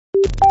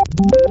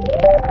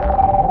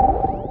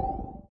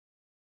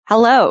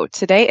Hello,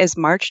 today is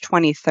March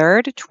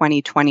 23rd,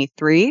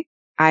 2023.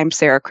 I'm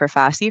Sarah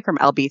Crafassi from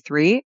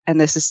LB3, and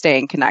this is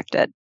Staying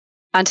Connected.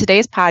 On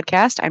today's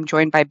podcast, I'm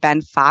joined by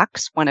Ben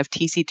Fox, one of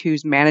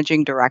TC2's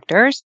managing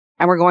directors,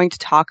 and we're going to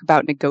talk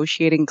about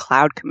negotiating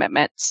cloud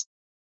commitments.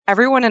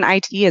 Everyone in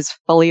IT is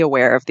fully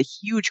aware of the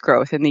huge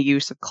growth in the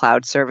use of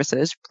cloud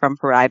services from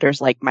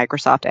providers like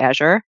Microsoft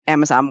Azure,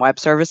 Amazon Web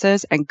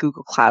Services, and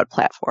Google Cloud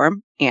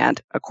Platform,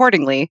 and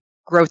accordingly,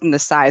 growth in the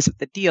size of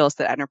the deals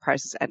that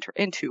enterprises enter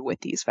into with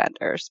these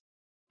vendors.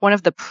 One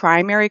of the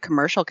primary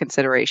commercial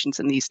considerations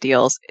in these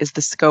deals is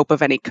the scope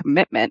of any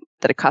commitment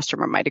that a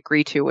customer might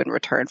agree to in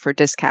return for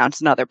discounts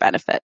and other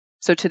benefits.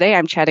 So today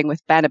I'm chatting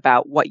with Ben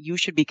about what you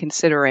should be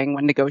considering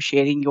when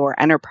negotiating your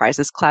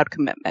enterprise's cloud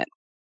commitment.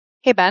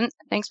 Hey, Ben,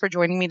 thanks for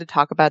joining me to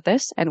talk about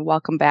this, and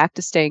welcome back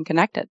to Staying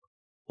Connected.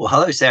 Well,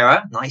 hello,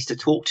 Sarah. Nice to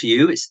talk to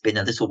you. It's been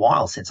a little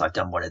while since I've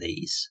done one of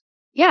these.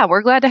 Yeah,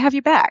 we're glad to have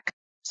you back.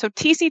 So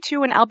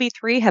TC2 and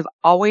LB3 have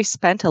always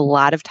spent a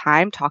lot of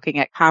time talking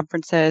at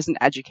conferences and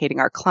educating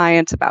our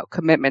clients about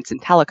commitments in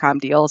telecom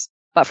deals.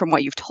 But from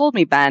what you've told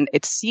me, Ben,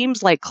 it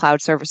seems like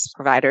cloud service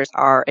providers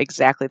are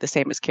exactly the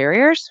same as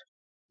carriers.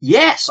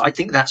 Yes, I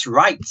think that's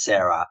right,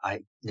 Sarah.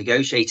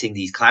 Negotiating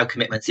these cloud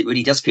commitments, it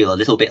really does feel a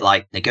little bit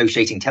like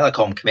negotiating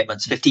telecom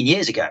commitments 15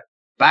 years ago.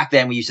 Back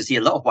then, we used to see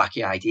a lot of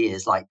wacky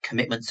ideas like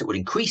commitments that would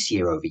increase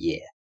year over year,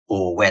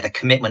 or where the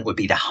commitment would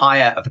be the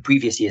higher of the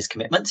previous year's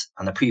commitment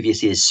and the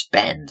previous year's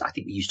spend. I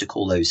think we used to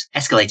call those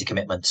escalator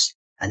commitments.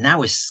 And now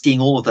we're seeing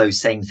all of those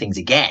same things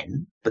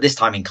again, but this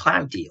time in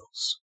cloud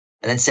deals.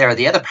 And then, Sarah,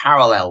 the other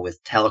parallel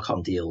with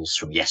telecom deals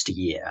from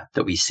yesteryear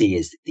that we see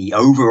is the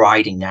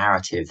overriding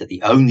narrative that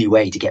the only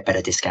way to get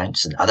better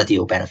discounts and other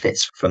deal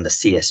benefits from the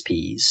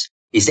CSPs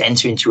is to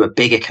enter into a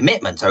bigger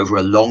commitment over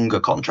a longer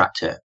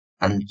contract term.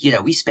 And,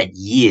 we spent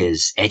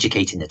years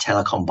educating the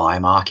telecom buyer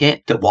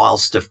market that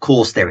whilst, of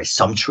course, there is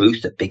some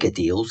truth that bigger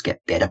deals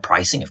get better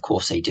pricing, of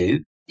course they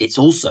do, it's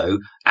also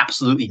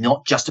absolutely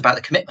not just about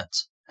the commitment.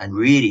 And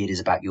really, it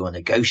is about your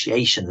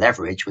negotiation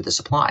leverage with the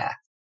supplier.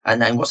 And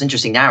then what's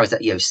interesting now is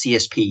that,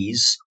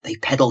 CSPs, they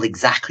peddle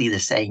exactly the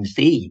same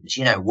themes.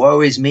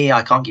 Woe is me,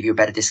 I can't give you a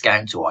better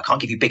discount, or I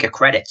can't give you bigger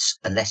credits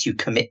unless you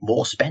commit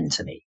more spend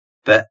to me.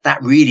 But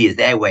that really is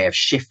their way of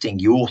shifting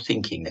your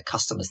thinking, the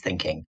customer's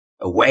thinking,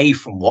 away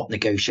from what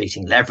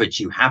negotiating leverage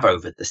you have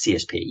over the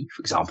CSP, for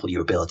example,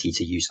 your ability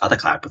to use other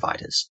cloud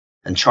providers,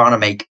 and trying to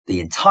make the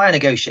entire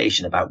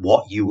negotiation about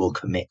what you will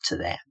commit to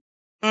them.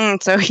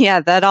 So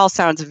that all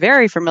sounds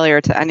very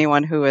familiar to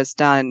anyone who has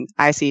done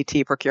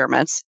ICT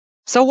procurements.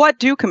 So what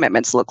do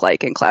commitments look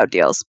like in cloud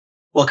deals?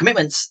 Well,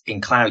 commitments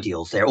in cloud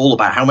deals, they're all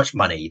about how much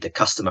money the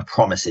customer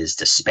promises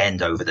to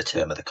spend over the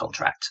term of the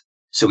contract.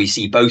 So we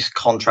see both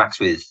contracts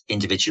with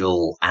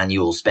individual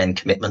annual spend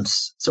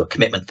commitments, so a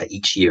commitment for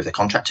each year of the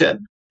contract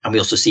term. And we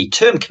also see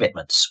term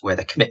commitments where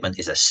the commitment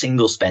is a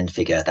single spend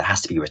figure that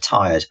has to be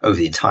retired over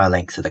the entire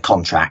length of the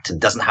contract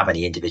and doesn't have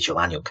any individual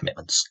annual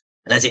commitments.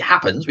 And as it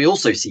happens, we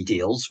also see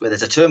deals where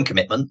there's a term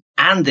commitment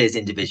and there's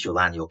individual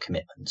annual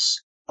commitments.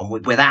 And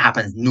where that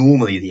happens,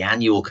 normally the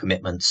annual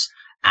commitments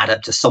add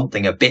up to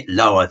something a bit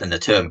lower than the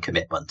term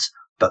commitment,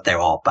 but there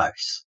are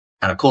both.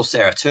 And of course,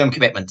 Sarah, term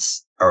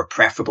commitments are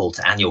preferable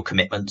to annual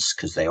commitments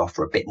because they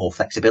offer a bit more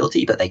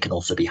flexibility, but they can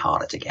also be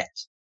harder to get.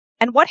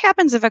 And what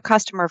happens if a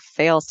customer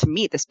fails to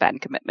meet the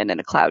spend commitment in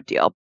a cloud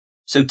deal?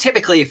 So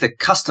typically, if the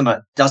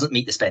customer doesn't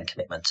meet the spend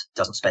commitment,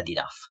 doesn't spend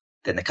enough,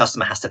 then the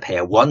customer has to pay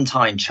a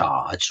one-time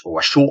charge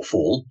or a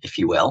shortfall, if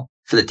you will,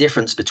 for the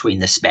difference between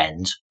the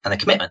spend and the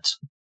commitment.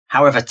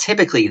 However,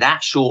 typically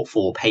that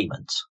shortfall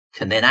payment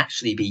can then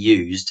actually be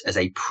used as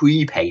a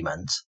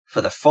prepayment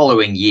for the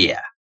following year,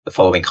 the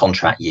following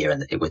contract year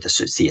with the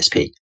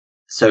CSP.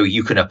 So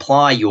you can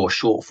apply your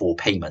shortfall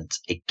payment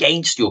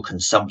against your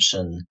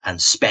consumption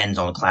and spend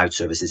on cloud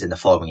services in the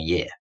following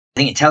year. I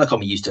think in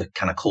telecom, we used to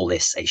kind of call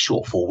this a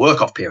shortfall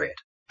work-off period.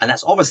 And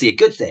that's obviously a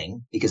good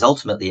thing because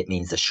ultimately it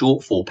means the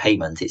shortfall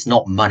payment, it's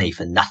not money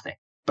for nothing.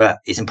 But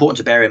it's important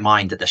to bear in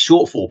mind that the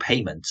shortfall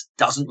payment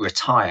doesn't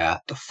retire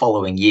the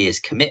following year's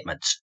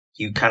commitment.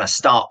 You kind of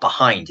start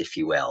behind, if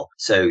you will.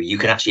 So you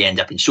can actually end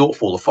up in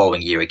shortfall the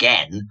following year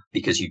again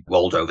because you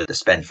rolled over the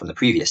spend from the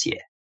previous year.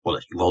 Well,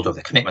 you rolled over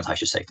the commitment, I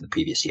should say, from the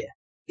previous year.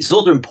 It's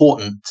also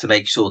important to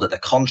make sure that the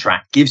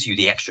contract gives you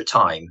the extra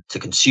time to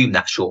consume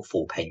that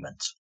shortfall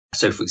payment.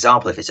 So, for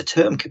example, if it's a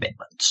term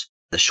commitment,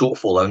 the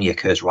shortfall only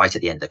occurs right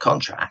at the end of the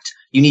contract.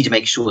 You need to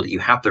make sure that you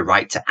have the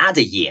right to add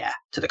a year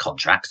to the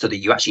contract so that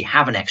you actually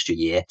have an extra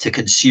year to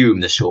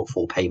consume the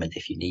shortfall payment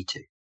if you need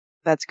to.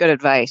 That's good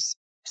advice.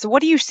 So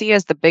what do you see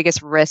as the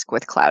biggest risk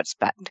with cloud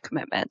spend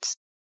commitments?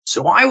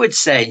 So I would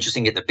say,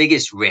 interesting, that the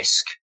biggest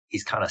risk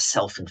is kind of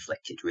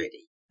self-inflicted,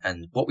 really.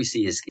 And what we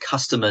see is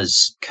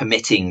customers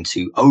committing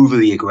to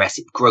overly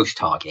aggressive growth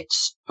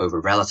targets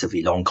over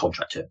relatively long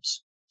contract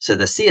terms. So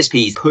the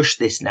CSPs push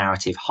this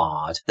narrative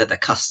hard that the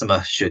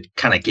customer should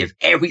kind of give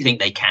everything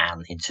they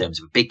can in terms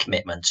of a big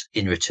commitment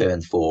in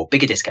return for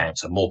bigger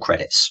discounts and more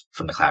credits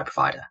from the cloud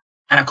provider.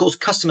 And of course,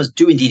 customers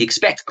do indeed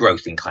expect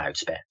growth in cloud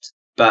spend.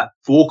 But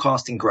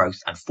forecasting growth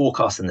and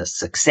forecasting the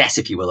success,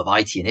 if you will, of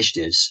IT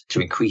initiatives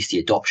to increase the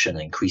adoption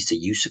and increase the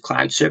use of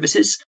cloud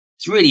services,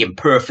 it's really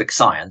imperfect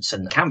science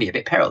and can be a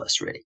bit perilous,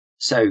 really.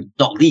 So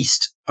not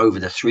least over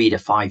the 3 to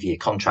 5 year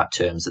contract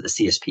terms that the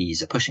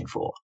CSPs are pushing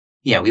for.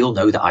 We all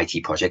know that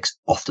IT projects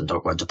often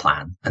don't run to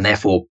plan, and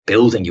therefore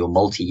building your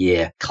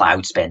multi-year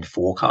cloud spend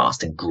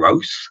forecast and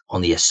growth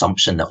on the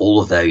assumption that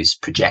all of those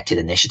projected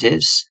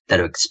initiatives that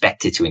are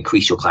expected to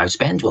increase your cloud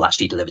spend will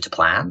actually deliver to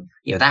plan,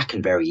 that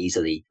can very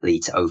easily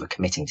lead to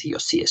overcommitting to your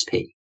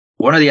CSP.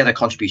 One of the other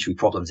contributory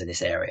problems in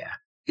this area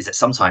is that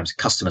sometimes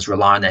customers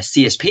rely on their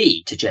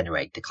CSP to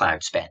generate the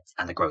cloud spend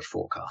and the growth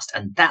forecast,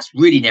 and that's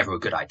really never a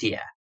good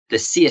idea. The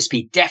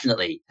CSP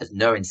definitely has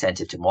no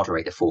incentive to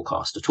moderate the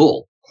forecast at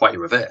all, quite the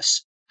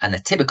reverse. And the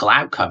typical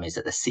outcome is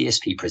that the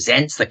CSP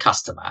presents the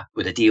customer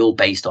with a deal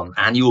based on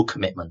annual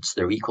commitments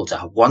that are equal to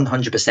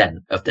 100%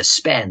 of the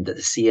spend that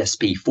the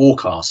CSP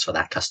forecasts for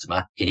that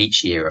customer in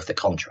each year of the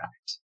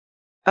contract.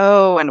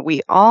 Oh, and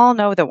we all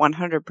know that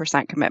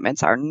 100%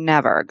 commitments are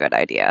never a good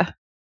idea.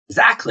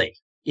 Exactly.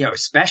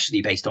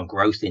 Especially based on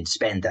growth in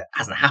spend that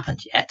hasn't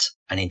happened yet,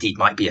 and indeed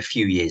might be a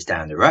few years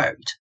down the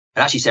road.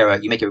 And actually, Sarah,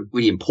 you make a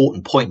really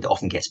important point that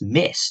often gets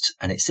missed.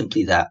 And it's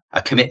simply that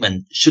a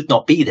commitment should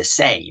not be the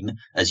same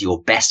as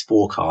your best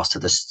forecast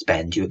of the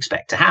spend you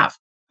expect to have.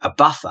 A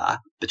buffer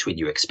between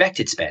your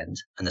expected spend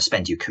and the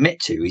spend you commit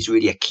to is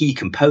really a key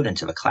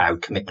component of a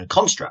cloud commitment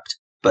construct.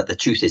 But the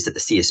truth is that the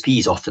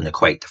CSPs often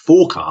equate the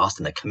forecast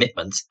and the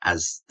commitments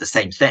as the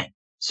same thing.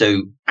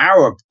 So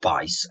our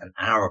advice and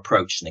our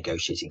approach to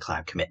negotiating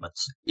cloud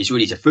commitments is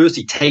really to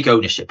firstly take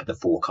ownership of the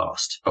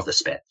forecast of the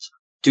spend.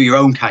 Do your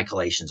own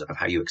calculations of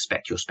how you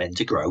expect your spend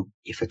to grow,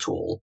 if at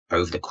all,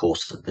 over the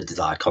course of the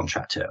desired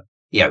contract term.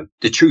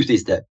 The truth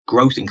is that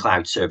growth in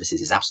cloud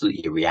services is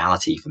absolutely a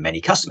reality for many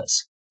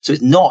customers. So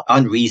it's not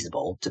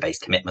unreasonable to base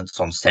commitments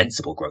on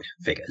sensible growth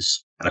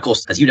figures. And of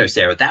course, as you know,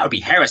 Sarah, that would be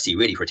heresy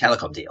really for a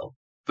telecom deal.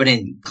 But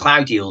in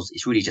cloud deals,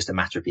 it's really just a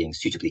matter of being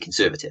suitably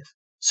conservative.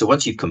 So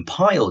once you've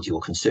compiled your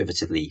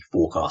conservatively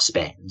forecast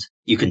spend,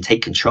 you can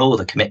take control of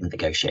the commitment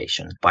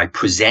negotiation by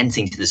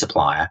presenting to the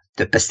supplier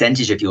the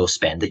percentage of your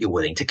spend that you're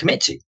willing to commit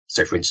to.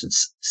 So for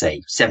instance,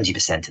 say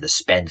 70% of the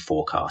spend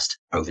forecast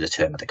over the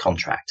term of the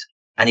contract.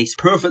 And it's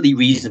a perfectly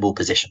reasonable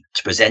position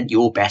to present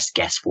your best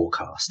guess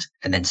forecast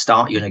and then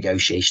start your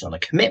negotiation on a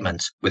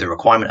commitment with a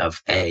requirement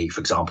of for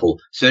example,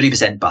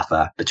 30%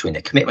 buffer between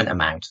the commitment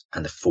amount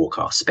and the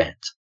forecast spend.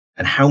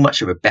 And how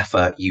much of a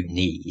buffer you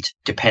need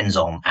depends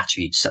on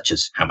attributes such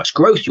as how much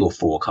growth you're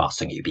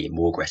forecasting, you being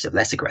more aggressive,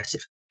 less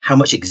aggressive, how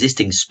much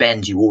existing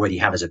spend you already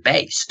have as a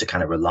base to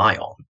kind of rely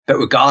on. But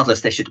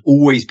regardless, there should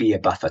always be a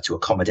buffer to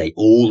accommodate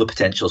all the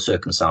potential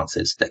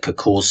circumstances that could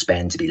cause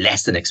spend to be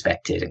less than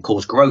expected and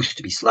cause growth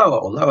to be slower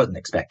or lower than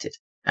expected.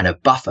 And a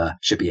buffer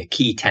should be a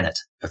key tenet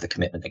of the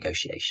commitment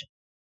negotiation.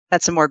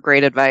 That's some more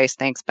great advice.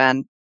 Thanks,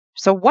 Ben.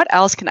 So what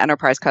else can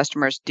enterprise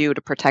customers do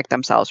to protect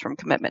themselves from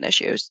commitment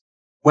issues?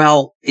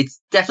 Well,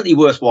 it's definitely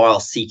worthwhile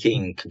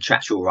seeking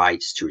contractual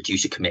rights to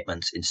reduce a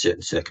commitment in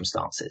certain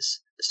circumstances.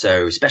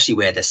 So especially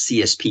where the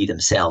CSP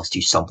themselves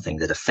do something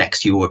that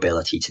affects your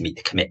ability to meet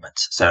the commitment.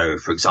 So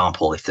for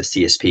example, if the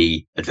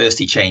CSP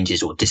adversely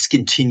changes or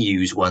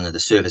discontinues one of the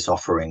service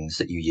offerings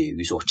that you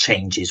use, or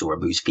changes or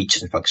removes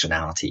features and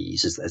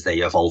functionalities as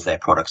they evolve their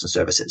products and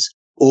services,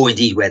 or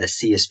indeed where the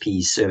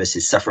CSP's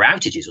services suffer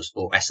outages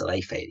or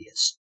SLA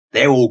failures,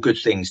 they're all good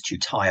things to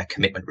tie a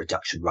commitment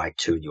reduction right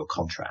to in your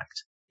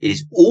contract. It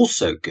is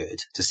also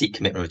good to seek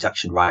commitment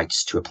reduction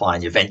rights to apply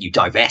in the event you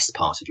divest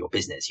part of your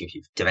business. If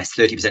you divest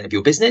 30% of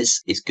your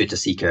business, it's good to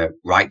seek a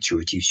right to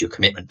reduce your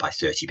commitment by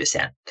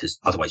 30%, because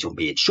otherwise you'll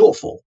be in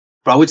shortfall.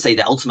 But I would say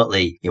that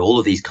ultimately, all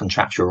of these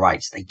contractual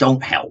rights, they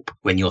don't help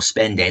when your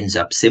spend ends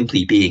up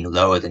simply being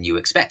lower than you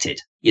expected.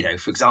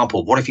 For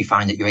example, what if you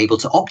find that you're able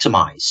to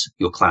optimize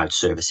your cloud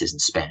services and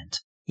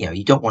spend?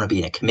 You don't want to be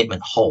in a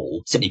commitment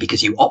hole simply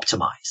because you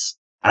optimize.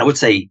 And I would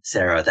say,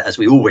 Sarah, that as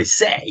we always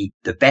say,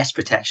 the best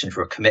protection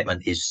for a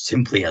commitment is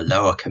simply a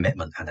lower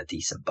commitment and a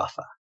decent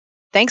buffer.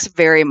 Thanks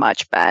very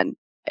much, Ben.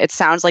 It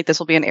sounds like this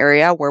will be an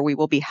area where we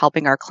will be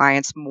helping our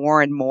clients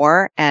more and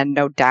more, and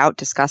no doubt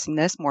discussing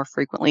this more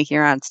frequently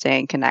here on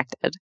Staying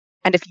Connected.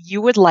 And if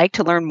you would like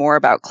to learn more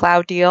about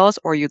cloud deals,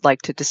 or you'd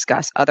like to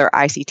discuss other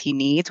ICT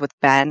needs with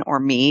Ben or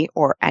me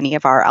or any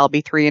of our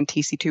LB3 and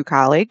TC2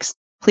 colleagues,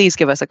 please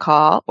give us a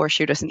call or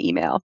shoot us an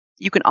email.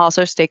 You can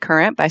also stay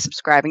current by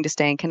subscribing to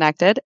Staying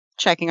Connected,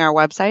 checking our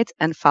websites,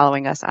 and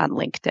following us on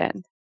LinkedIn.